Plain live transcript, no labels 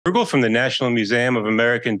Bruegel from the National Museum of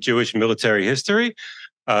American Jewish Military History.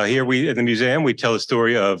 Here at the museum, we tell the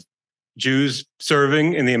story of Jews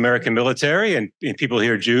serving in the American military, and people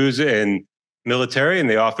hear Jews and military, and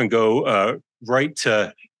they often go right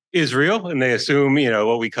to Israel, and they assume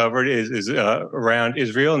what we covered is around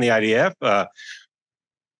Israel and the IDF.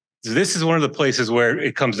 So this is one of the places where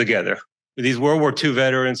it comes together. These World War II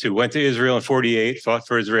veterans who went to Israel in '48, fought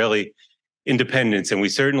for Israeli independence, and we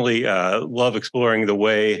certainly love exploring the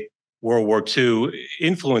way World War II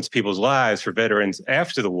influenced people's lives for veterans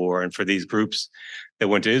after the war, and for these groups that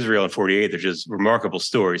went to Israel in '48. They're just remarkable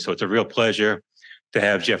stories. So it's a real pleasure to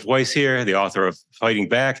have Jeff Weiss here, the author of Fighting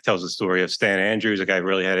Back, tells the story of Stan Andrews, a guy who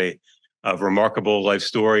really had a remarkable life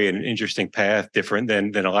story and an interesting path, different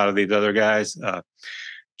than a lot of these other guys.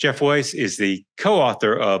 Jeff Weiss is the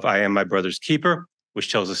co-author of I Am My Brother's Keeper,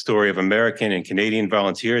 which tells the story of American and Canadian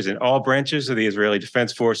volunteers in all branches of the Israeli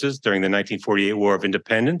Defense Forces during the 1948 War of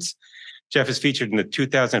Independence. Jeff is featured in the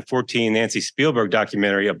 2014 Nancy Spielberg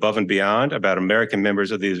documentary Above and Beyond about American members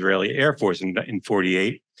of the Israeli Air Force in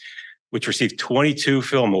 '48, which received 22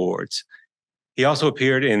 film awards. He also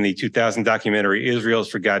appeared in the 2000 documentary Israel's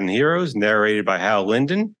Forgotten Heroes, narrated by Hal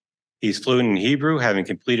Linden. He's fluent in Hebrew, having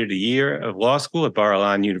completed a year of law school at Bar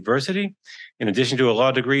Ilan University. In addition to a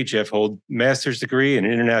law degree, Jeff holds a master's degree in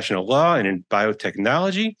international law and in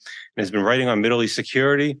biotechnology, and has been writing on Middle East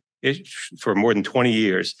security for more than 20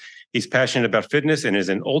 years. He's passionate about fitness and is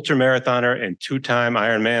an ultramarathoner and two-time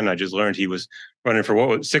Ironman. I just learned he was running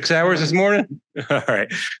for 6 hours this morning? All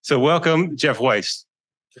right. So welcome, Jeff Weiss.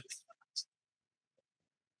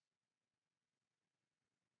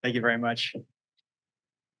 Thank you very much.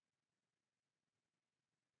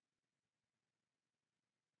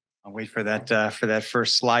 I'll wait for that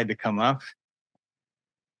first slide to come up.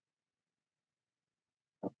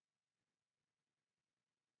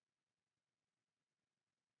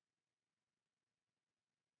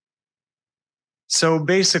 So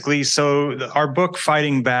basically, our book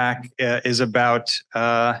Fighting Back is about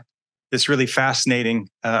this really fascinating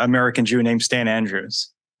American Jew named Stan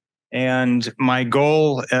Andrews. And my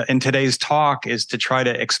goal in today's talk is to try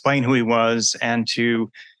to explain who he was and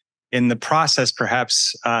to, in the process,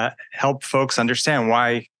 perhaps help folks understand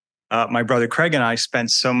why my brother Craig and I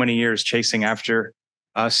spent so many years chasing after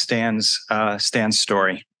Stan's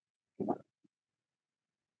story.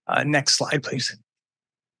 Next slide, please.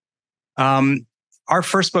 Our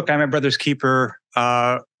first book, I'm My Brother's Keeper,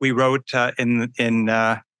 we wrote in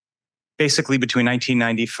basically between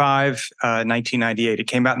 1995 and 1998. It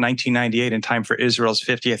came out in 1998 in time for Israel's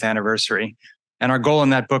 50th anniversary. And our goal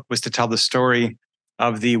in that book was to tell the story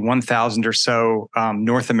of the 1,000 or so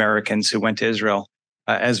North Americans who went to Israel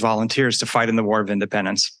as volunteers to fight in the War of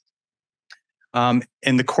Independence.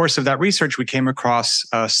 In the course of that research, we came across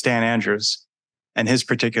Stan Andrews and his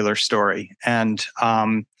particular story, and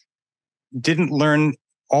didn't learn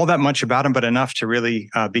all that much about him, but enough to really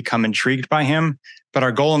become intrigued by him. But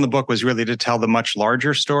our goal in the book was really to tell the much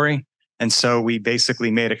larger story. And so we basically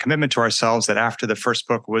made a commitment to ourselves that after the first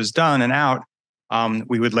book was done and out,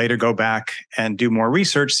 we would later go back and do more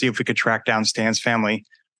research, see if we could track down Stan's family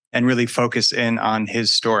and really focus in on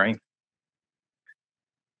his story.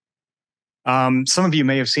 Some of you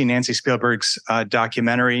may have seen Nancy Spielberg's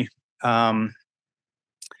documentary,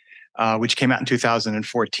 which came out in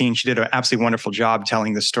 2014. She did an absolutely wonderful job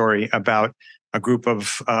telling the story about a group of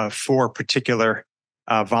 4 particular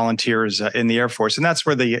volunteers in the Air Force. And that's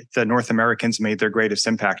where the North Americans made their greatest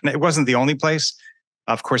impact. And it wasn't the only place.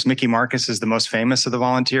 Of course, Mickey Marcus is the most famous of the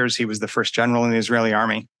volunteers. He was the first general in the Israeli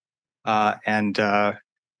army and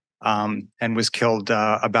was killed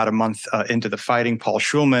about a month into the fighting. Paul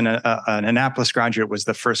Schulman, an Annapolis graduate, was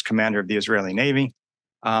the first commander of the Israeli Navy.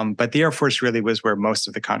 But the Air Force really was where most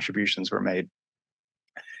of the contributions were made.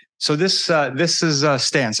 So this is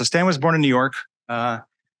Stan. So Stan was born in New York,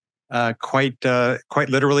 quite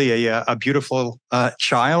literally a beautiful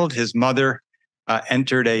child. His mother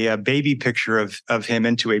entered a baby picture of him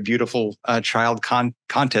into a beautiful child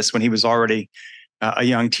contest when he was already a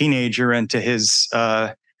young teenager, and to his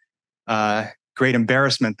great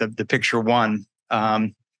embarrassment, the picture won.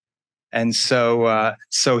 And so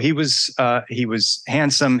he was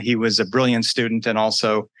handsome. He was a brilliant student, and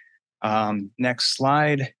also, next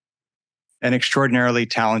slide, an extraordinarily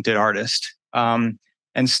talented artist. And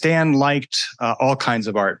Stan liked all kinds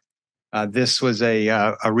of art. This was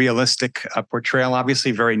a realistic portrayal,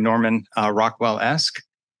 obviously very Norman Rockwell-esque.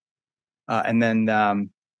 And then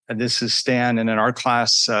this is Stan in an art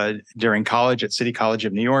class during college at City College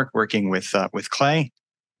of New York, working with clay.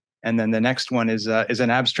 And then the next one is an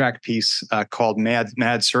abstract piece called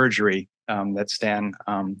Mad Surgery that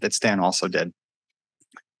Stan also did.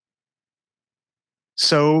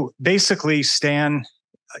 So basically, Stan,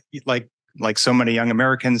 like so many young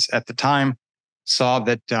Americans at the time, saw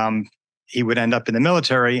that he would end up in the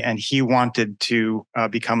military, and he wanted to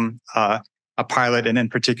become a pilot, and in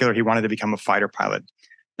particular, he wanted to become a fighter pilot.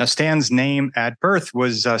 Now, Stan's name at birth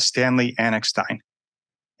was Stanley Anechstein,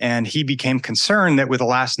 and he became concerned that with a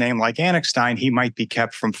last name like Anechstein, he might be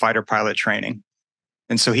kept from fighter pilot training.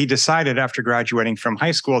 And so he decided after graduating from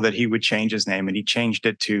high school that he would change his name, and he changed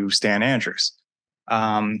it to Stan Andrews.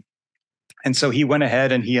 And so he went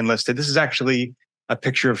ahead and he enlisted. This is actually a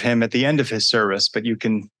picture of him at the end of his service, but you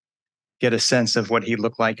can get a sense of what he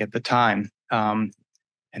looked like at the time. And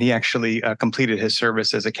he actually completed his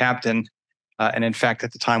service as a captain. And in fact,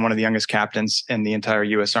 at the time, one of the youngest captains in the entire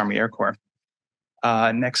U.S. Army Air Corps.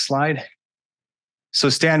 Next slide. So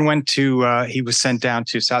Stan he was sent down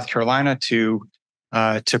to South Carolina to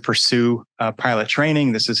pursue pilot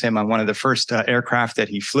training. This is him on one of the first aircraft that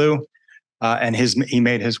he flew. And he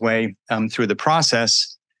made his way through the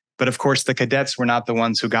process. But of course, the cadets were not the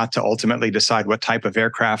ones who got to ultimately decide what type of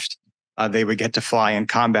aircraft they would get to fly in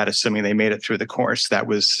combat, assuming they made it through the course. That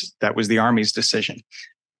was the Army's decision.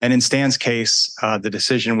 And in Stan's case, the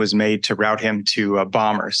decision was made to route him to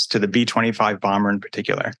bombers, to the B-25 bomber in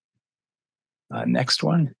particular. Next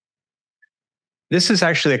one. This is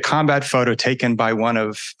actually a combat photo taken by one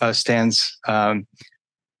of Stan's,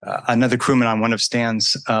 another crewman on one of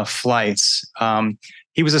Stan's flights.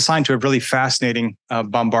 He was assigned to a really fascinating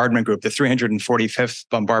bombardment group, the 345th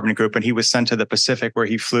Bombardment Group, and he was sent to the Pacific, where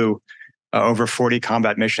he flew over 40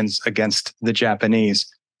 combat missions against the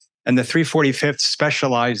Japanese. And the 345th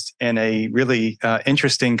specialized in a really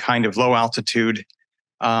interesting kind of low altitude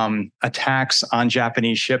attacks on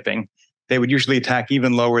Japanese shipping. They would usually attack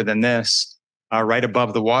even lower than this, right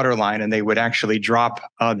above the waterline, and they would actually drop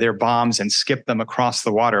their bombs and skip them across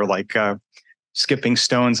the water like skipping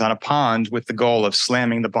stones on a pond, with the goal of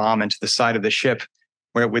slamming the bomb into the side of the ship,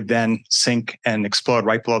 where it would then sink and explode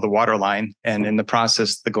right below the waterline. And in the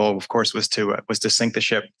process, the goal, of course, was to sink the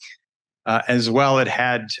ship. As well, it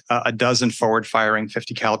had a dozen forward-firing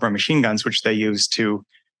 50 caliber machine guns, which they used to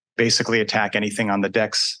basically attack anything on the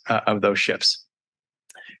decks of those ships.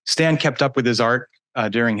 Stan kept up with his art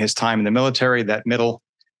during his time in the military. That middle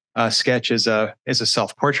sketch is a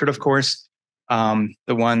self-portrait, of course. The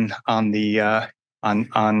one on the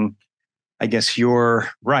on I guess your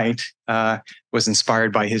right was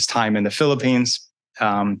inspired by his time in the Philippines.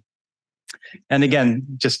 And again,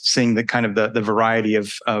 just seeing the kind of the variety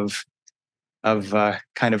of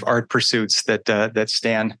kind of art pursuits that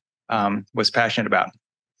Stan was passionate about.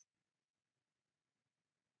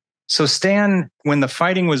 So Stan, when the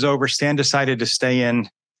fighting was over, Stan decided to stay in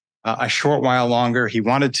a short while longer. He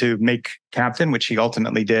wanted to make captain, which he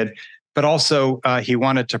ultimately did, but also he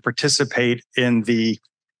wanted to participate in the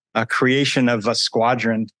creation of a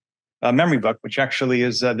squadron memory book, which actually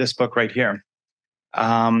is this book right here.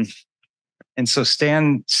 And so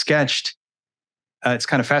Stan sketched, it's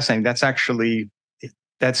kind of fascinating.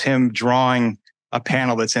 That's him drawing a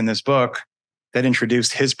panel that's in this book that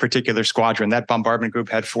introduced his particular squadron. That bombardment group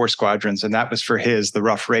had 4 squadrons, and that was for the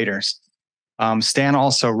Rough Raiders. Stan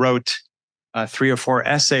also wrote 3 or 4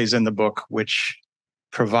 essays in the book, which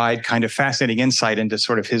provide kind of fascinating insight into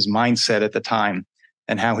sort of his mindset at the time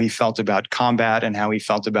and how he felt about combat and how he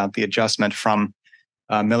felt about the adjustment from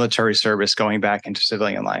military service going back into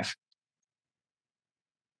civilian life.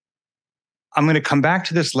 I'm going to come back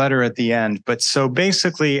to this letter at the end, but so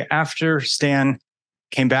basically after Stan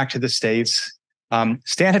came back to the States,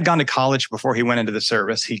 Stan had gone to college before he went into the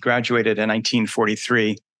service. He graduated in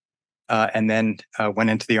 1943 and then went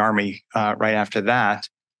into the Army right after that.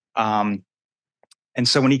 And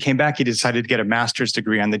so when he came back, he decided to get a master's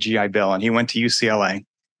degree on the GI Bill, and he went to UCLA.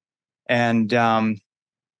 And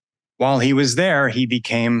while he was there, he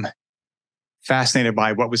became fascinated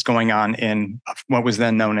by what was going on in what was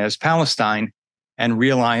then known as Palestine, and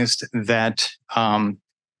realized that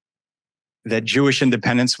that Jewish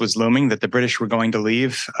independence was looming, that the British were going to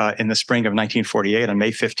leave in the spring of 1948, on May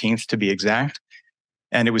 15th to be exact.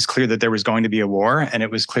 And it was clear that there was going to be a war, and it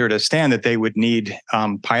was clear to Stan that they would need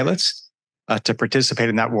pilots to participate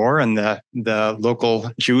in that war, and the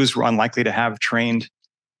local Jews were unlikely to have trained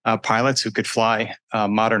pilots who could fly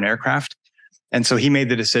modern aircraft. And so he made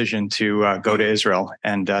the decision to go to Israel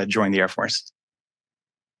and join the Air Force.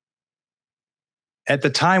 At the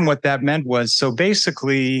time, what that meant was, so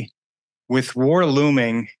basically, with war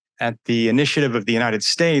looming, at the initiative of the United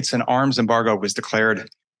States, an arms embargo was declared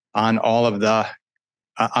on all of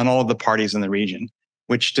the parties in the region,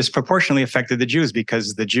 which disproportionately affected the Jews,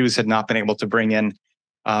 because the Jews had not been able to bring in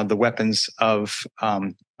the weapons of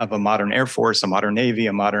a modern Air Force, a modern Navy,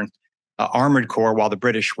 a modern armored corps while the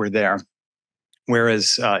British were there,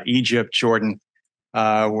 whereas Egypt, Jordan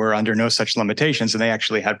were under no such limitations, and they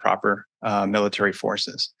actually had proper military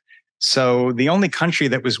forces. So the only country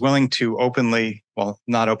that was willing to openly, well,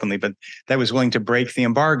 not openly, but that was willing to break the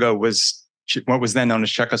embargo was what was then known as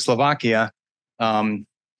Czechoslovakia,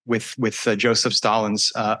 with Joseph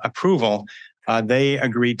Stalin's approval. They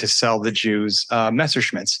agreed to sell the Jews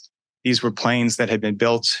Messerschmitts. These were planes that had been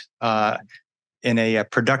built in a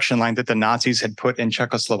production line that the Nazis had put in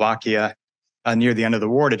Czechoslovakia near the end of the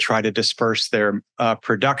war to try to disperse their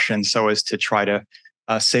production so as to try to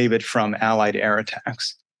save it from Allied air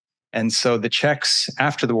attacks. And so the Czechs,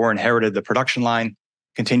 after the war, inherited the production line,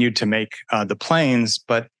 continued to make the planes,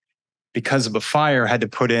 but because of a fire, had to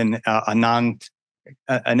put in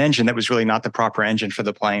an engine that was really not the proper engine for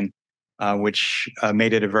the plane, which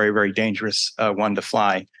made it a very, very dangerous one to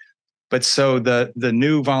fly. But so the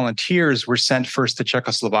new volunteers were sent first to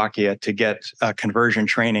Czechoslovakia to get conversion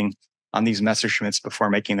training on these Messerschmitts before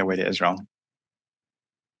making their way to Israel.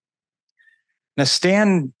 Now,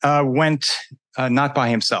 Stan went not by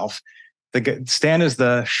himself. Stan is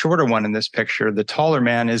the shorter one in this picture. The taller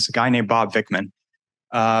man is a guy named Bob Vickman.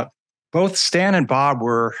 Both Stan and Bob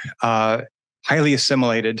were highly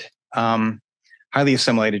assimilated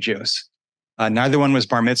Jews. Neither one was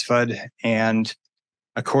bar mitzvahed, and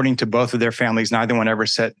according to both of their families, neither one ever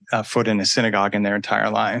set foot in a synagogue in their entire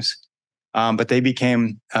lives. But they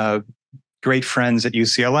became great friends at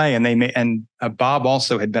UCLA, and Bob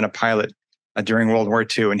also had been a pilot during World War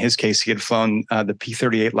II. In his case, he had flown the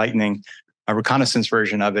P-38 Lightning, a reconnaissance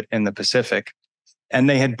version of it in the Pacific. And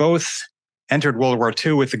they had both entered World War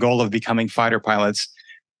II with the goal of becoming fighter pilots.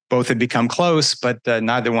 Both had become close, but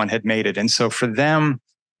neither one had made it. And so for them,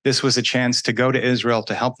 this was a chance to go to Israel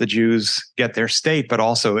to help the Jews get their state, but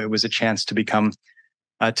also it was a chance to become,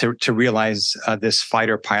 to realize this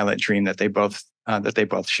fighter pilot dream that they both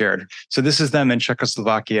shared. So this is them in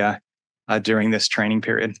Czechoslovakia during this training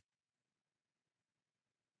period.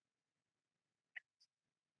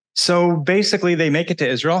 So basically, they make it to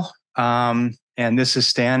Israel, and this is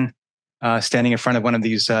Stan standing in front of one of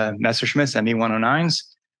these Messerschmitts, Me-109s,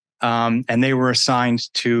 and they were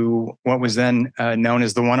assigned to what was then known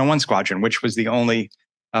as the 101 Squadron, which was the only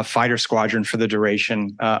fighter squadron for the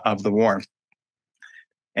duration of the war.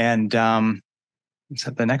 And is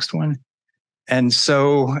that the next one? And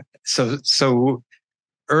so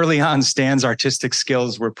early on, Stan's artistic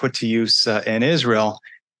skills were put to use in Israel.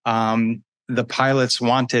 The pilots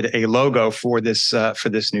wanted a logo for this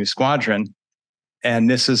new squadron, and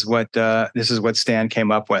this is what Stan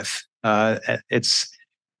came up with. It's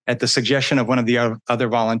at the suggestion of one of the other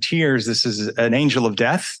volunteers. This is an angel of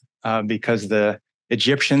death because the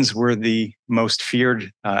Egyptians were the most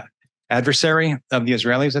feared adversary of the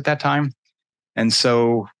Israelis at that time, and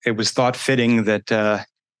so it was thought fitting that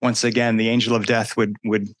once again the angel of death would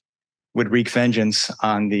wreak vengeance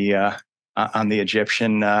on the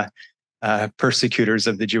Egyptian persecutors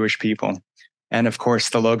of the Jewish people. And of course,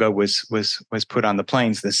 the logo was put on the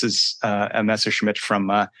planes. This is a Messerschmitt from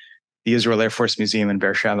the Israel Air Force Museum in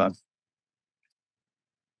Beersheba.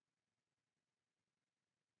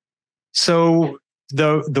 So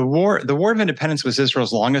the War of Independence was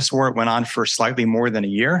Israel's longest war. It went on for slightly more than a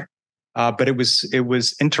year, but it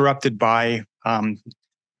was interrupted by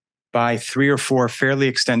 3 or 4 fairly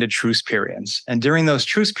extended truce periods. And during those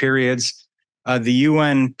truce periods, the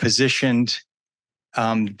UN positioned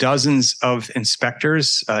dozens of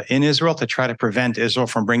inspectors in Israel to try to prevent Israel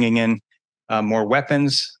from bringing in more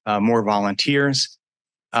weapons, more volunteers.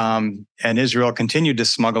 And Israel continued to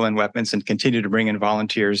smuggle in weapons and continued to bring in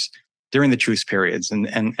volunteers during the truce periods.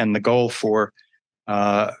 And the goal for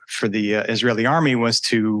the Israeli army was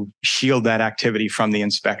to shield that activity from the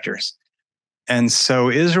inspectors. And so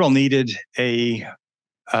Israel needed an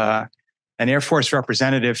Air Force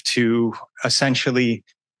representative to essentially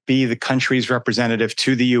be the country's representative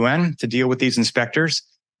to the UN to deal with these inspectors,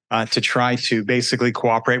 to try to basically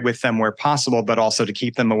cooperate with them where possible, but also to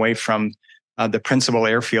keep them away from the principal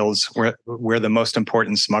airfields where the most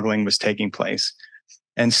important smuggling was taking place.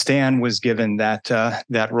 And Stan was given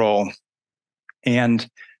that role. And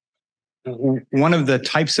one of the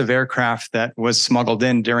types of aircraft that was smuggled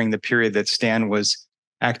in during the period that Stan was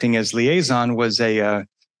acting as liaison was were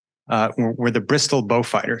the Bristol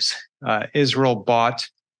Beaufighters. Israel bought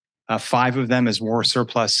 5 of them as war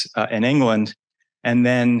surplus in England, and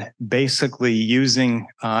then basically using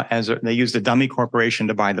they used a dummy corporation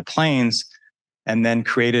to buy the planes, and then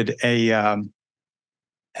created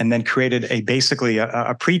basically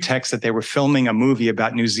a pretext that they were filming a movie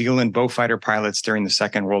about New Zealand Beaufighter pilots during the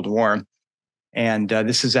Second World War. And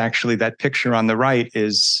this is actually, that picture on the right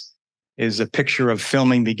is is a picture of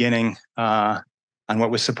filming beginning on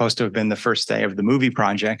what was supposed to have been the first day of the movie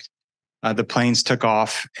project. The planes took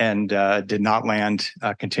off and did not land,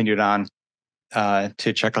 continued on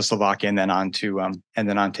to Czechoslovakia and then on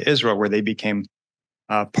to Israel, where they became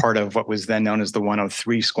part of what was then known as the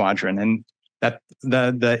 103 Squadron. And that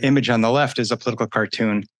the image on the left is a political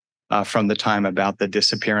cartoon from the time about the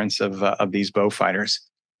disappearance of these Bow fighters.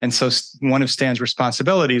 And so one of Stan's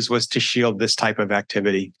responsibilities was to shield this type of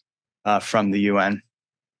activity from the UN.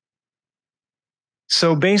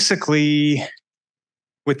 So basically,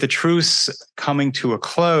 with the truce coming to a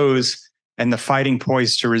close and the fighting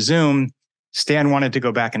poised to resume, Stan wanted to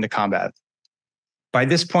go back into combat. By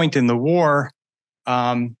this point in the war,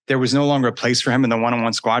 there was no longer a place for him in the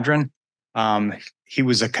 101 Squadron. He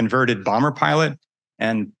was a converted bomber pilot,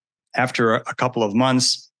 and after a couple of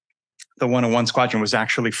months, the 101 Squadron was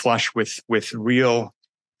actually flush with real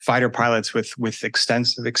fighter pilots with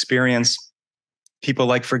extensive experience. People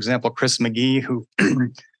like, for example, Chris McGee,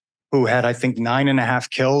 who had, I think, 9.5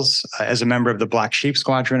 kills as a member of the Black Sheep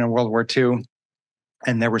Squadron in World War II.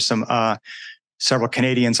 And there were several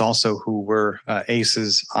Canadians also who were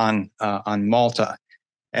aces on Malta.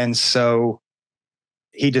 And so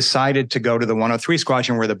he decided to go to the 103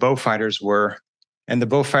 Squadron where the Bow fighters were. And the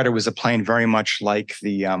Bow fighter was a plane very much like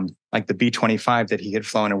the B-25 that he had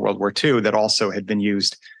flown in World War II that also had been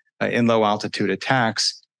used in low altitude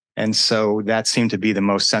attacks. And so that seemed to be the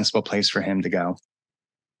most sensible place for him to go.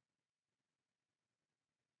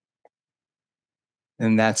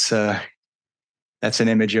 And that's an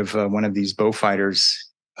image of one of these Bow fighters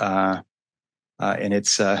in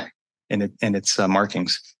its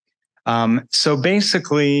markings. So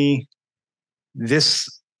basically,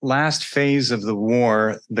 this last phase of the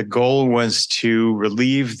war, the goal was to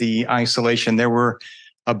relieve the isolation. There were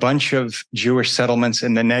a bunch of Jewish settlements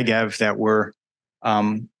in the Negev that were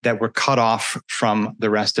cut off from the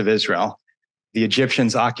rest of Israel. The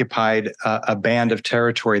Egyptians occupied a band of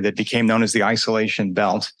territory that became known as the Isolation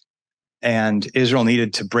Belt. And Israel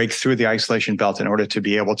needed to break through the Isolation Belt in order to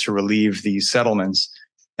be able to relieve these settlements.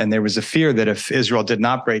 And there was a fear that if Israel did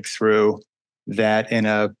not break through, that in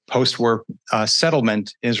a post-war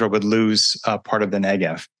settlement, Israel would lose part of the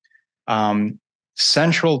Negev.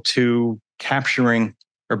 Central to capturing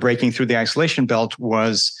or breaking through the Isolation Belt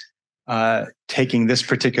was taking this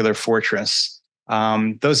particular fortress.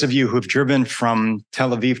 Those of you who have driven from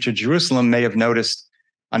Tel Aviv to Jerusalem may have noticed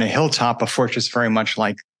on a hilltop a fortress very much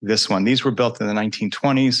like this one. These were built in the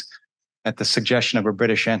 1920s at the suggestion of a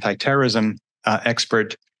British anti-terrorism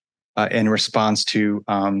expert in response to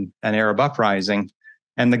an Arab uprising.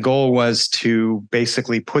 And the goal was to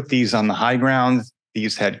basically put these on the high ground.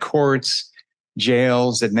 These had courts,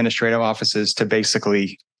 jails, administrative offices to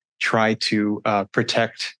basically try to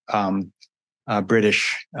protect the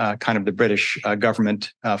British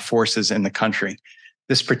government forces in the country.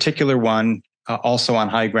 This particular one, also on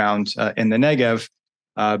high ground in the Negev,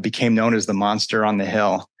 became known as the Monster on the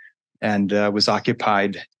Hill, and was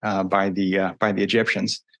occupied by the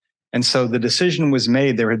Egyptians. And so the decision was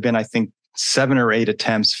made. There had been, I think, 7 or 8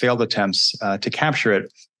 failed attempts to capture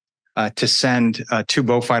it, to send 2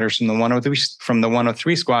 Bow fighters from the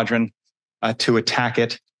 103 Squadron to attack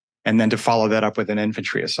it, and then to follow that up with an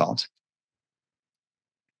infantry assault.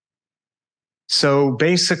 So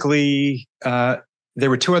basically, there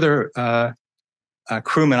were 2 other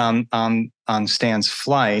crewmen on Stan's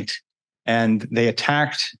flight, and they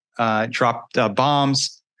attacked, dropped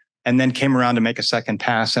bombs, and then came around to make a second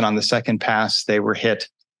pass. And on the second pass, they were hit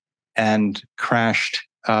and crashed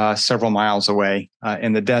several miles away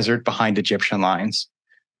in the desert behind Egyptian lines.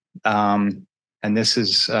 And this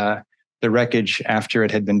is the wreckage after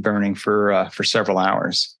it had been burning for several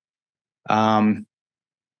hours.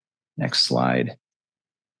 Next slide.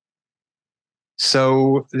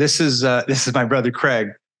 So this is my brother Craig.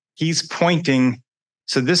 He's pointing.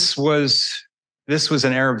 So this was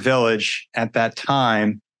an Arab village at that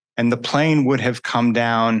time, and the plane would have come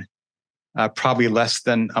down probably less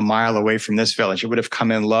than a mile away from this village. It would have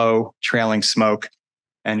come in low, trailing smoke,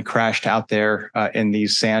 and crashed out there in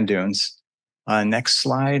these sand dunes. Next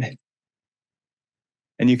slide.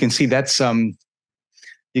 And you can see that's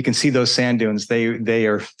you can see those sand dunes.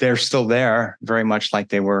 They're still there, very much like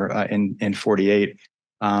they were in 48.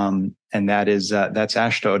 And that's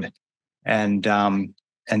Ashdod. And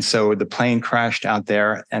so the plane crashed out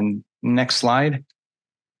there. And next slide.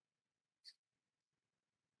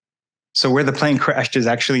 So where the plane crashed is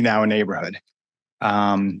actually now a neighborhood.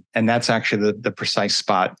 And that's actually the precise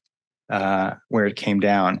spot where it came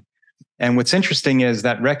down. And what's interesting is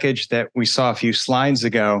that wreckage that we saw a few slides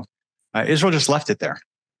ago, Israel just left it there.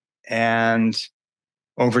 And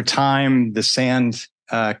Over time, the sand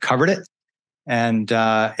covered it, and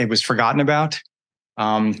it was forgotten about.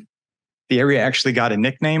 The area actually got a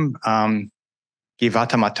nickname,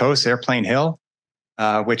 Givata Matos, Airplane Hill,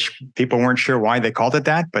 which people weren't sure why they called it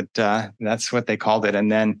that, but that's what they called it.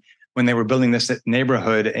 And then when they were building this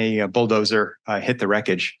neighborhood, a bulldozer hit the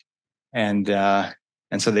wreckage, and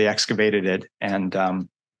so they excavated it. And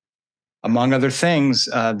among other things,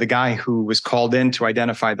 the guy who was called in to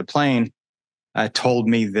identify the plane told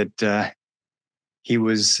me that he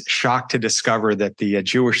was shocked to discover that the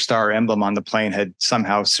Jewish star emblem on the plane had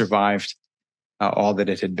somehow survived all that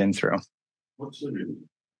it had been through. What's the name?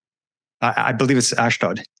 I believe it's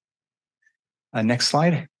Ashdod. Next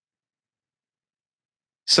slide.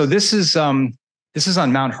 So this is on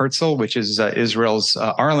Mount Herzl, which is Israel's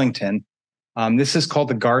Arlington. This is called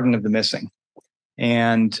the Garden of the Missing.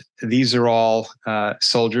 And these are all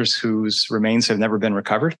soldiers whose remains have never been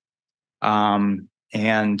recovered. And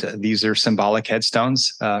these are symbolic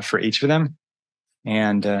headstones for each of them.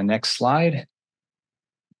 And next slide.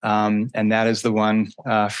 And that is the one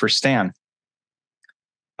for Stan.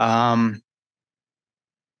 Let's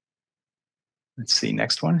see,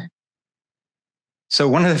 next one. So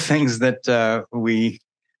one of the things that we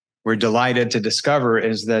were delighted to discover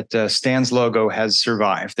is that Stan's logo has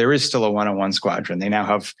survived. There is still a 101 squadron. They now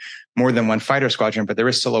have more than one fighter squadron, but there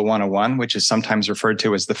is still a 101, which is sometimes referred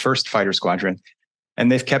to as the first fighter squadron.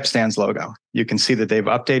 And they've kept Stan's logo. You can see that they've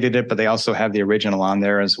updated it, but they also have the original on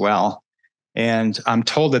there as well. And I'm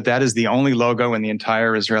told that that is the only logo in the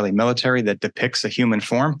entire Israeli military that depicts a human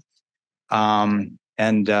form. And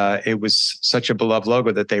it was such a beloved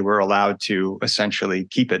logo that they were allowed to essentially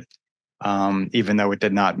keep it, even though it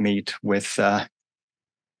did not meet with the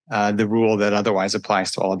rule that otherwise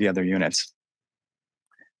applies to all the other units.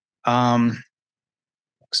 Next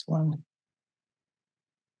one.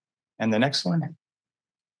 And the next one.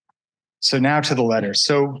 So now to the letter.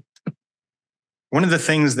 So one of the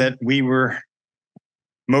things that we were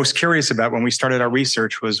most curious about when we started our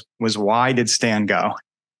research was why did Stan go?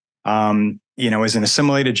 As an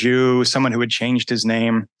assimilated Jew, someone who had changed his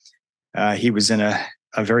name, he was in a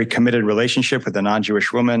very committed relationship with a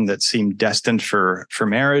non-Jewish woman that seemed destined for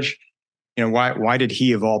marriage. Why did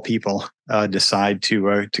he, of all people, decide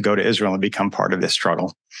to go to Israel and become part of this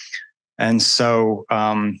struggle? And so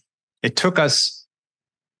it took us.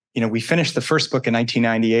 We finished the first book in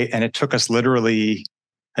 1998, and it took us literally,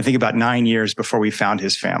 I think, about 9 years before we found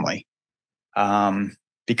his family.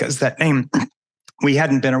 Because that name, we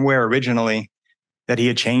hadn't been aware originally that he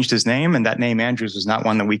had changed his name, and that name Andrews was not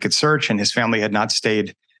one that we could search, and his family had not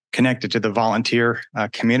stayed connected to the volunteer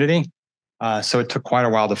community. So it took quite a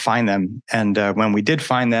while to find them. And when we did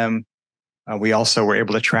find them, we also were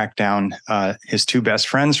able to track down his two best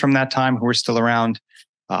friends from that time who were still around.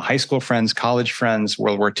 High school friends, college friends,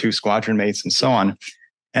 World War II squadron mates, and so on.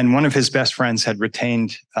 And one of his best friends had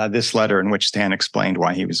retained this letter in which Stan explained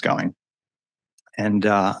why he was going. And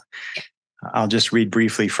I'll just read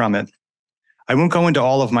briefly from it. I won't go into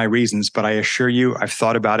all of my reasons, but I assure you I've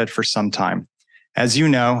thought about it for some time. As you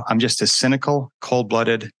know, I'm just as cynical,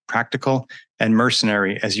 cold-blooded, practical, and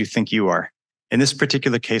mercenary as you think you are. In this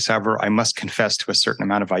particular case, however, I must confess to a certain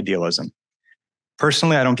amount of idealism.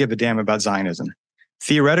 Personally, I don't give a damn about Zionism.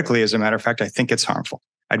 Theoretically, as a matter of fact, I think it's harmful.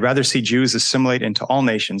 I'd rather see Jews assimilate into all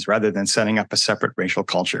nations rather than setting up a separate racial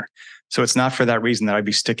culture. So it's not for that reason that I'd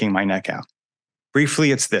be sticking my neck out.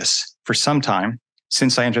 Briefly, it's this. For some time,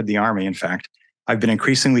 since I entered the army, in fact, I've been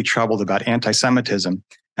increasingly troubled about anti-Semitism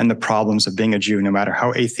and the problems of being a Jew, no matter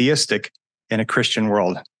how atheistic in a Christian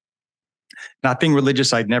world. Not being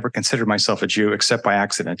religious, I'd never considered myself a Jew except by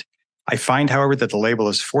accident. I find, however, that the label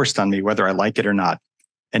is forced on me whether I like it or not.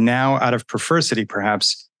 And now, out of perversity,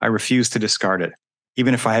 perhaps, I refuse to discard it,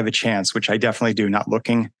 even if I have a chance, which I definitely do, not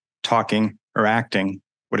looking, talking, or acting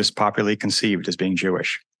what is popularly conceived as being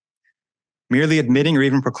Jewish. Merely admitting or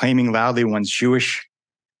even proclaiming loudly one's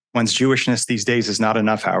Jewishness these days is not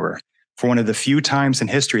enough, however. For one of the few times in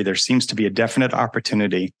history, there seems to be a definite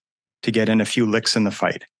opportunity to get in a few licks in the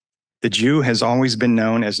fight. The Jew has always been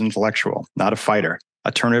known as an intellectual, not a fighter,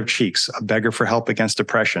 a turner of cheeks, a beggar for help against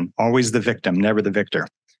oppression, always the victim, never the victor.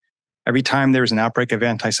 Every time there is an outbreak of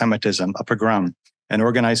anti-Semitism, a pogrom, an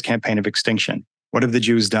organized campaign of extinction, what have the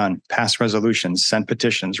Jews done? Passed resolutions, sent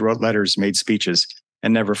petitions, wrote letters, made speeches,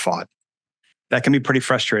 and never fought. That can be pretty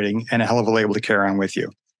frustrating and a hell of a label to carry on with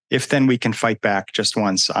you. If then we can fight back just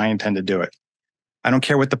once, I intend to do it. I don't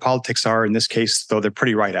care what the politics are in this case, though they're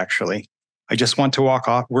pretty right, actually. I just want to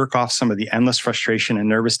work off some of the endless frustration and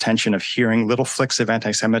nervous tension of hearing little flicks of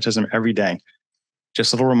anti-Semitism every day.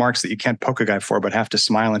 Just little remarks that you can't poke a guy for, but have to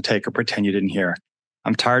smile and take or pretend you didn't hear.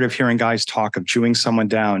 I'm tired of hearing guys talk of Jewing someone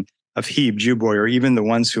down, of Hebe, Jew boy, or even the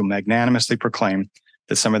ones who magnanimously proclaim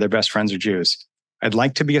that some of their best friends are Jews. I'd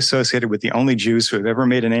like to be associated with the only Jews who have ever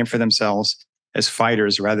made a name for themselves as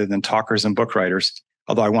fighters rather than talkers and book writers,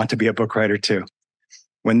 although I want to be a book writer too.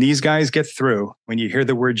 When these guys get through, when you hear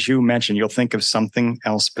the word Jew mentioned, you'll think of something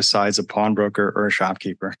else besides a pawnbroker or a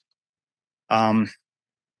shopkeeper. I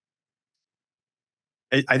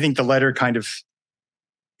think the letter kind of,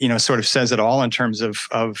 sort of says it all in terms of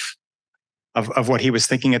what he was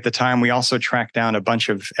thinking at the time. We also tracked down a bunch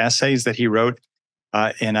of essays that he wrote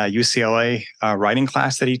in a UCLA writing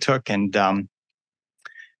class that he took, and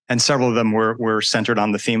several of them were centered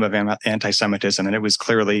on the theme of anti-Semitism, and it was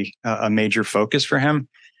clearly a major focus for him.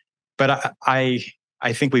 But I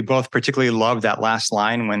think we both particularly love that last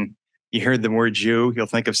line: when you hear the word Jew, you'll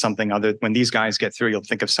think of something other. When these guys get through, you'll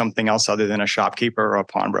think of something else other than a shopkeeper or a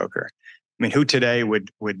pawnbroker. I mean, who today would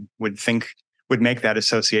make that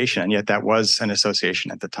association? And yet that was an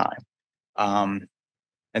association at the time.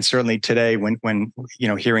 And certainly today, when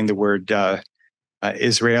hearing the word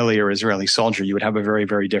Israeli or Israeli soldier, you would have a very,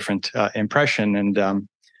 very different impression. And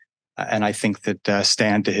I think that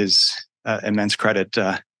Stan, to his immense credit,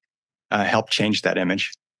 helped change that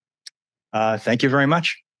image. Thank you very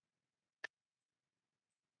much.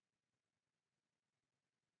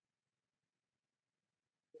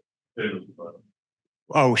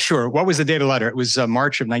 Oh, sure. What was the date of the letter? It was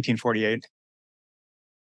March of 1948.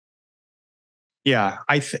 Yeah,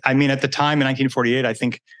 I mean, at the time in 1948, I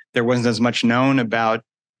think there wasn't as much known about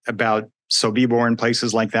Sobibor and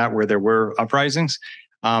places like that where there were uprisings.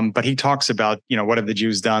 But he talks about, what have the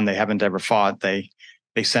Jews done? They haven't ever fought. They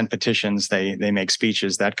sent petitions. They make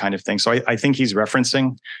speeches, that kind of thing. So I think he's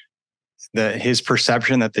referencing his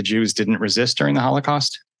perception that the Jews didn't resist during the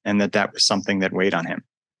Holocaust, and that was something that weighed on him.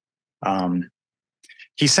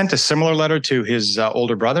 He sent a similar letter to his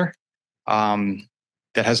older brother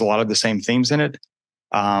that has a lot of the same themes in it.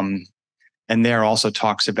 And there also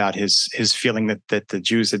talks about his feeling that the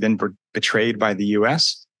Jews had been betrayed by the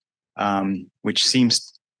U.S., which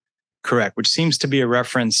seems correct, which seems to be a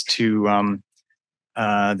reference to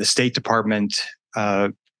the State Department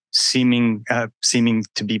seeming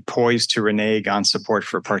to be poised to renege on support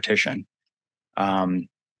for partition.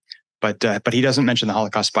 But he doesn't mention the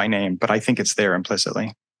Holocaust by name, but I think it's there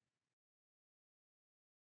implicitly.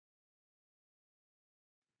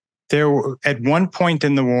 There were, at one point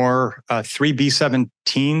in the war, 3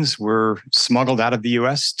 B-17s were smuggled out of the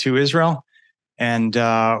U.S. to Israel. And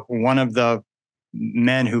one of the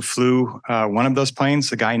men who flew one of those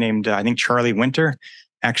planes, a guy named, I think, Charlie Winter,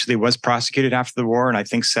 actually was prosecuted after the war and I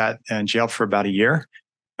think sat in jail for about a year.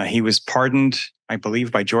 He was pardoned, I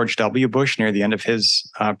believe, by George W. Bush near the end of his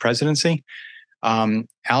presidency. Al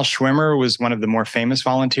Schwimmer was one of the more famous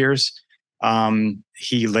volunteers.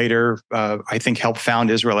 He later, I think, helped found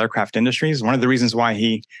Israel Aircraft Industries. One of the reasons why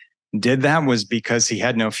he did that was because he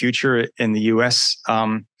had no future in the U.S.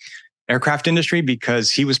 Aircraft industry,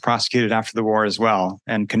 because he was prosecuted after the war as well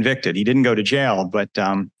and convicted. He didn't go to jail, but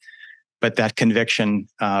that conviction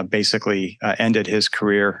basically ended his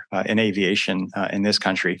career in aviation in this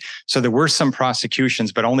country. So there were some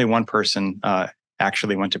prosecutions, but only one person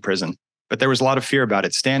actually went to prison. But there was a lot of fear about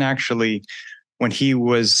it. Stan actually, when he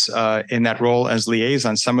was in that role as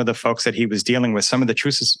liaison, some of the folks that he was dealing with, some of the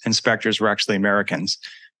truce inspectors were actually Americans.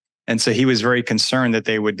 And so he was very concerned that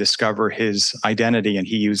they would discover his identity, and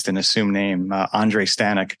he used an assumed name, Andrei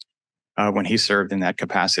Stanek, when he served in that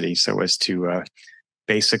capacity, so as to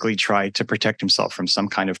basically try to protect himself from some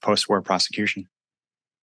kind of post-war prosecution.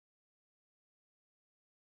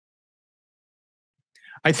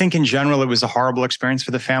 I think in general, it was a horrible experience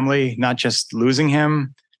for the family, not just losing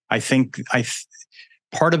him. I think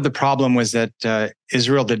part of the problem was that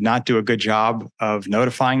Israel did not do a good job of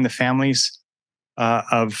notifying the families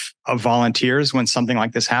of volunteers when something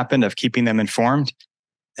like this happened, of keeping them informed.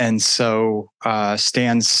 And so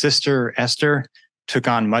Stan's sister, Esther, took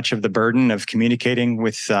on much of the burden of communicating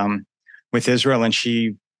with Israel, and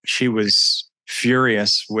she was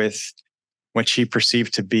furious with what she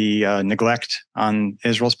perceived to be neglect on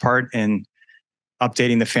Israel's part in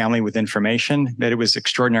updating the family with information. That it was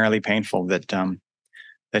extraordinarily painful that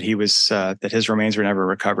his remains were never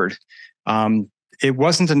recovered. It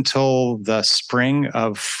wasn't until the spring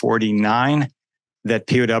of '49 that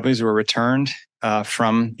POWs were returned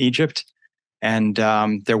from Egypt. And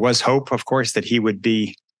there was hope, of course, that he would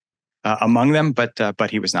be among them,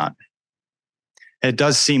 but he was not. It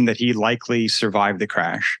does seem that he likely survived the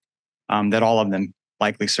crash, that all of them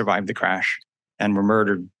likely survived the crash and were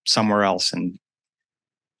murdered somewhere else. And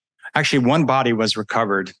actually, one body was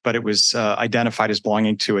recovered, but it was identified as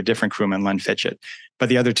belonging to a different crewman, Len Fitchett. but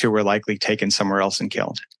the other two were likely taken somewhere else and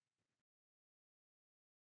killed.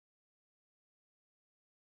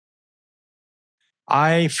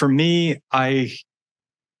 I've for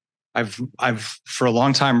a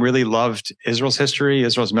long time really loved Israel's history,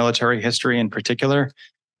 Israel's military history in particular.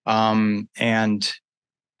 And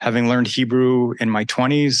having learned Hebrew in my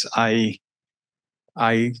 20s,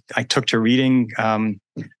 I took to reading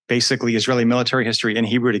basically Israeli military history in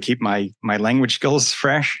Hebrew to keep my language skills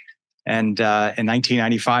fresh. And in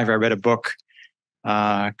 1995, I read a book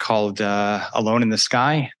called Alone in the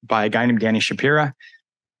Sky by a guy named Danny Shapira,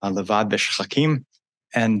 Levad B'Shchakim.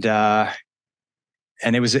 And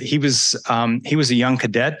he was a young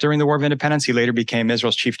cadet during the War of Independence. He later became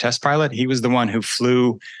Israel's chief test pilot. He was the one who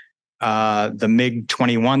flew the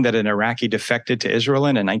MiG-21 that an Iraqi defected to Israel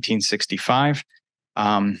in 1965.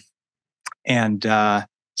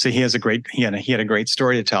 So he had a great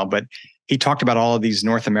story to tell. But he talked about all of these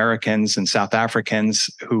North Americans and South Africans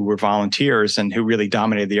who were volunteers and who really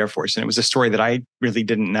dominated the Air Force. And it was a story that I really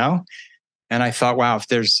didn't know. And I thought, wow, if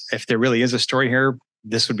there really is a story here,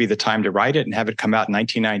 this would be the time to write it and have it come out in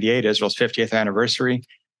 1998, Israel's 50th anniversary.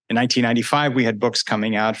 In 1995, we had books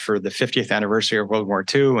coming out for the 50th anniversary of World War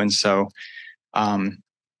II. And so I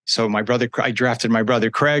drafted my brother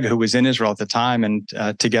Craig, who was in Israel at the time. And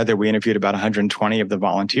together we interviewed about 120 of the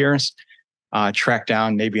volunteers, tracked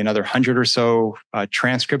down maybe another 100 or so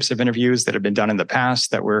transcripts of interviews that had been done in the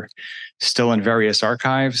past that were still in various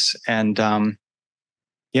archives. And for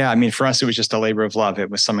us, it was just a labor of love. It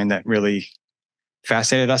was something that really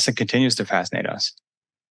fascinated us and continues to fascinate us.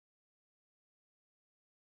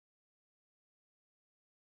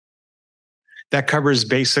 That covers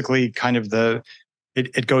basically kind of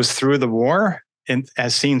it goes through the war and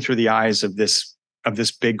as seen through the eyes of this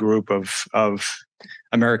big group of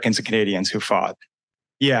Americans and Canadians who fought.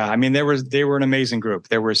 Yeah, I mean, they were an amazing group.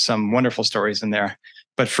 There were some wonderful stories in there,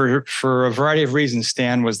 but for a variety of reasons,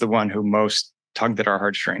 Stan was the one who most tugged at our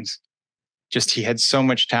heartstrings. Just he had so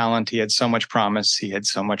much talent, he had so much promise, he had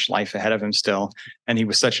so much life ahead of him still, and he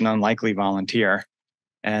was such an unlikely volunteer,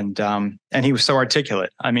 and he was so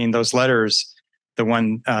articulate. I mean, those letters, the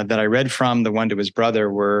one that I read from, the one to his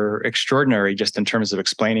brother, were extraordinary just in terms of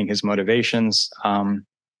explaining his motivations.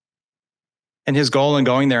 And his goal in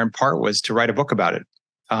going there in part was to write a book about it.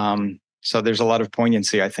 So there's a lot of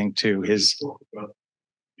poignancy, I think, to his.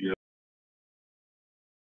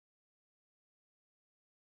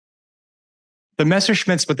 The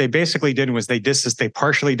Messerschmitts, what they basically did was they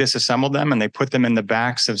partially disassembled them and they put them in the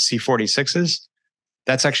backs of C-46s.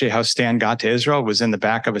 That's actually how Stan got to Israel, was in the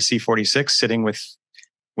back of a C-46 sitting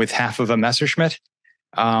with half of a Messerschmitt.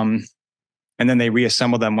 And then they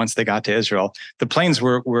reassembled them once they got to Israel. The planes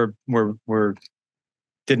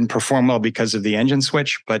didn't perform well because of the engine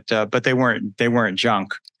switch, but they weren't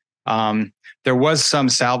junk. There was some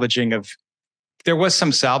salvaging of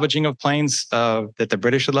planes that the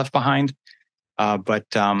British had left behind.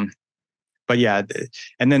 But yeah,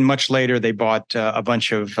 and then much later they bought a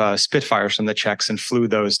bunch of Spitfires from the Czechs and flew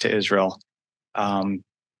those to Israel.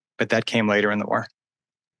 But that came later in the war.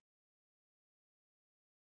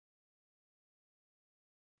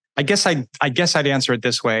 I guess I'd answer it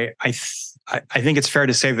this way. I think it's fair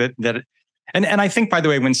to say that, and I think, by the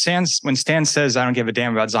way, when Stan says I don't give a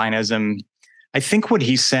damn about Zionism, I think what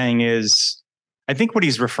he's saying is, I think what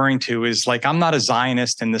he's referring to is, like, I'm not a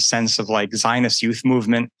Zionist in the sense of like Zionist youth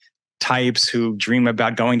movement types who dream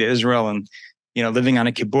about going to Israel and, living on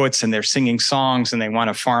a kibbutz and they're singing songs and they want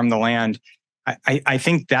to farm the land. I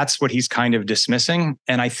think that's what he's kind of dismissing.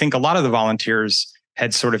 And I think a lot of the volunteers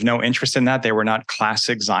had sort of no interest in that. They were not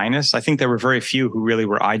classic Zionists. I think there were very few who really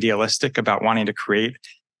were idealistic about wanting to create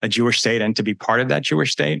a Jewish state and to be part of that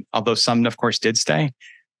Jewish state, although some, of course, did stay.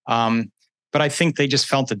 But I think they just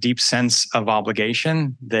felt a deep sense of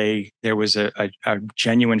obligation. There was a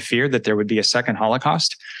genuine fear that there would be a second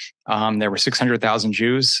Holocaust. There were 600,000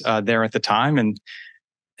 Jews there at the time,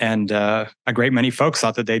 and a great many folks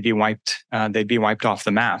thought that they'd be wiped off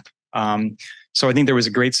the map. So I think there was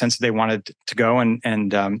a great sense that they wanted to go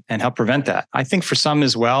and help prevent that. I think for some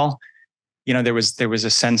as well, there was a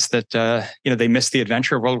sense that they missed the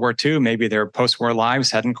adventure of World War II. Maybe their post-war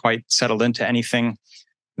lives hadn't quite settled into anything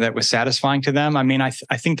that was satisfying to them. I mean, I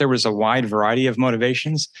think there was a wide variety of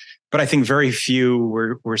motivations, but I think very few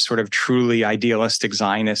were sort of truly idealistic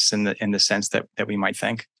Zionists in the sense that we might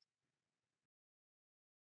think.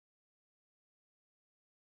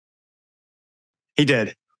 He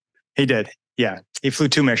did. Yeah, he flew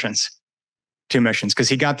two missions because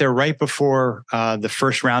he got there right before the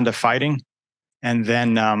first round of fighting, and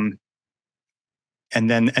then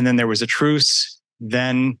there was a truce.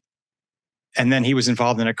 Then And then he was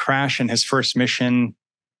involved in a crash in his first mission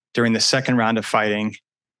during the second round of fighting,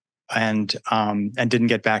 and didn't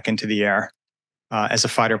get back into the air as a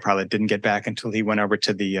fighter pilot. Didn't get back until he went over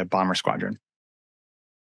to the bomber squadron.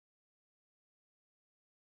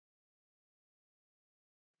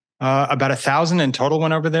 About 1,000 in total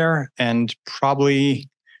went over there, and probably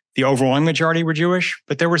the overwhelming majority were Jewish,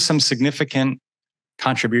 but there were some significant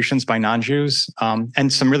contributions by non-Jews,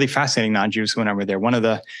 and some really fascinating non-Jews who went over there. One of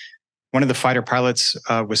the fighter pilots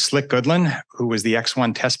was Slick Goodland, who was the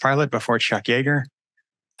X-1 test pilot before Chuck Yeager.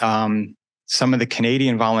 Some of the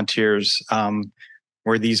Canadian volunteers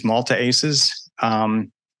were these Malta aces.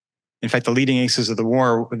 In fact, the leading aces of the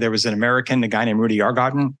war, there was an American, a guy named Rudy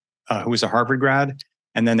Argotten, who was a Harvard grad.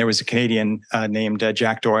 And then there was a Canadian named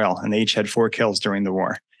Jack Doyle, and they each had 4 kills during the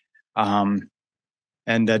war.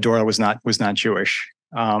 And Doyle was not Jewish.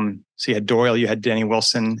 So you had Doyle, you had Danny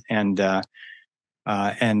Wilson, and John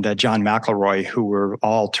McElroy, who were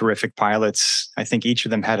all terrific pilots. I think each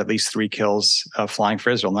of them had at least 3 kills flying for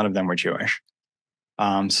Israel. None of them were Jewish.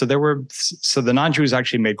 So the non-Jews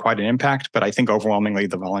actually made quite an impact, but I think overwhelmingly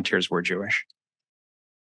the volunteers were Jewish.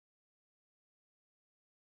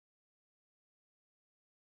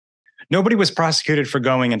 Nobody was prosecuted for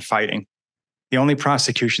going and fighting. The only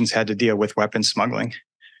prosecutions had to deal with weapons smuggling.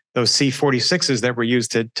 Those C-46s that were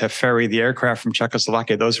used to ferry the aircraft from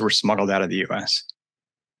Czechoslovakia, those were smuggled out of the US.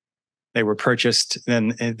 They were purchased,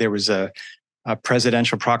 then there was a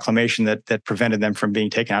presidential proclamation that prevented them from being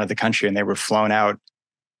taken out of the country, and they were flown out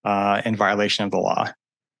in violation of the law.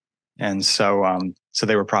 And so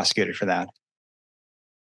they were prosecuted for that.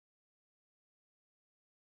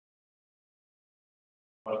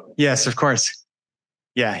 Yes, of course.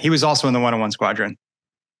 Yeah, he was also in the 101 Squadron.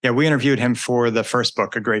 Yeah, we interviewed him for the first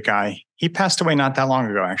book, a great guy. He passed away not that long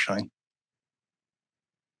ago, actually.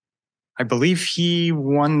 I believe he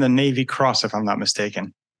won the Navy Cross, if I'm not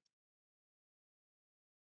mistaken.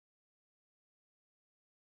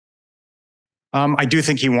 I do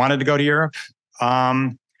think he wanted to go to Europe.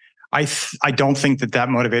 I don't think that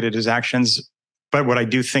motivated his actions, but what I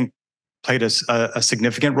do think played a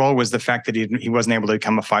significant role was the fact that he wasn't able to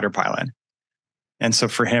become a fighter pilot. And so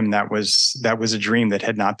for him, that was a dream that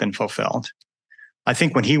had not been fulfilled. I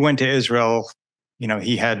think when he went to Israel,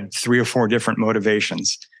 he had 3 or 4 different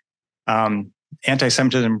motivations.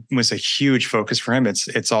 Anti-Semitism was a huge focus for him.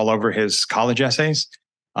 It's all over his college essays,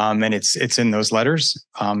 and it's in those letters,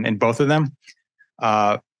 in both of them.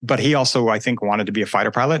 But he also, I think, wanted to be a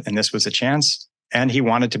fighter pilot, and this was a chance. And he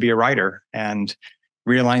wanted to be a writer, and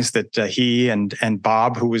realized that he and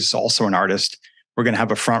Bob, who was also an artist, were going to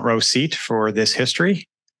have a front row seat for this history,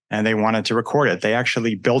 and they wanted to record it. They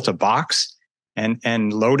actually built a box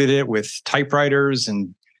and loaded it with typewriters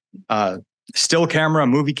and still camera,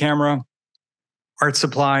 movie camera, art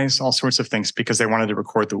supplies, all sorts of things, because they wanted to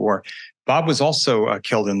record the war. Bob was also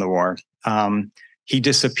killed in the war. He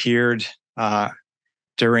disappeared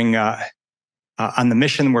during on the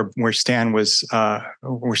mission where Stan was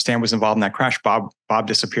involved in that crash. Bob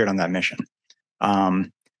disappeared on that mission.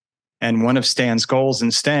 And one of Stan's goals in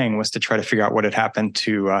staying was to try to figure out what had happened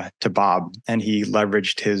to Bob. And he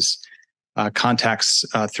leveraged his contacts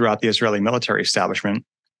throughout the Israeli military establishment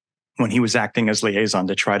when he was acting as liaison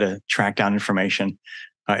to try to track down information.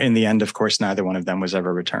 In the end, of course, neither one of them was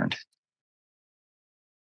ever returned.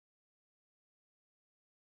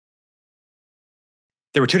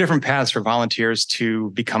 There were 2 different paths for volunteers to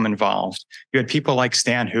become involved. You had people like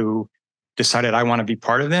Stan who decided, I want to be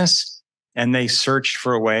part of this. And they searched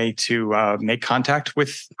for a way to make contact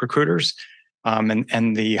with recruiters.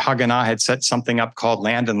 And the Haganah had set something up called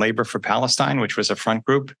Land and Labor for Palestine, which was a front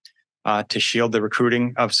group to shield the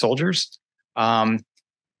recruiting of soldiers.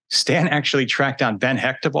 Stan actually tracked down Ben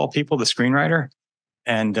Hecht, of all people, the screenwriter,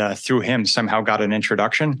 and through him somehow got an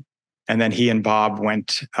introduction. And then he and Bob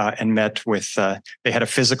went and met with, they had a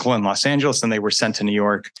physical in Los Angeles, and they were sent to New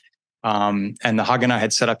York. And the Haganah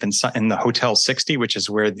had set up in the Hotel 60, which is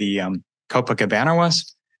where the Copacabana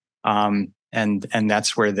was. And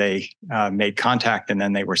that's where they made contact. And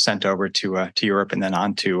then they were sent over to Europe and then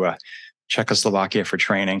on to Czechoslovakia for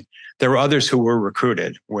training. There were others who were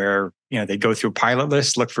recruited where, they'd go through pilot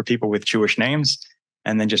lists, look for people with Jewish names,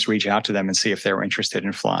 and then just reach out to them and see if they were interested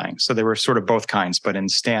in flying. So there were sort of both kinds, but in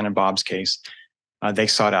Stan and Bob's case, they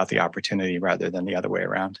sought out the opportunity rather than the other way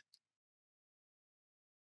around.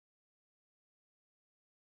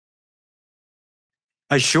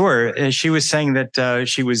 Sure. She was saying that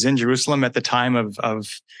she was in Jerusalem at the time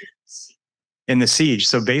in the siege.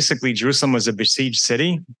 So basically, Jerusalem was a besieged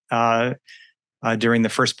city during the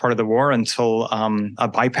first part of the war until a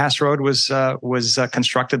bypass road was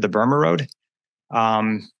constructed, the Burma Road.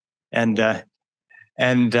 And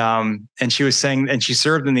she was saying, and she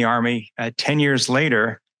served in the army 10 years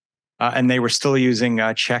later, and they were still using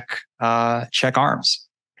Czech arms,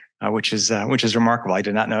 which is remarkable. I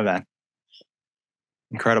did not know that.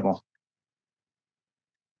 Incredible.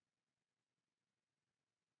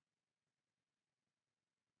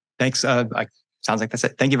 Thanks. Sounds like that's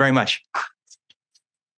it. Thank you very much.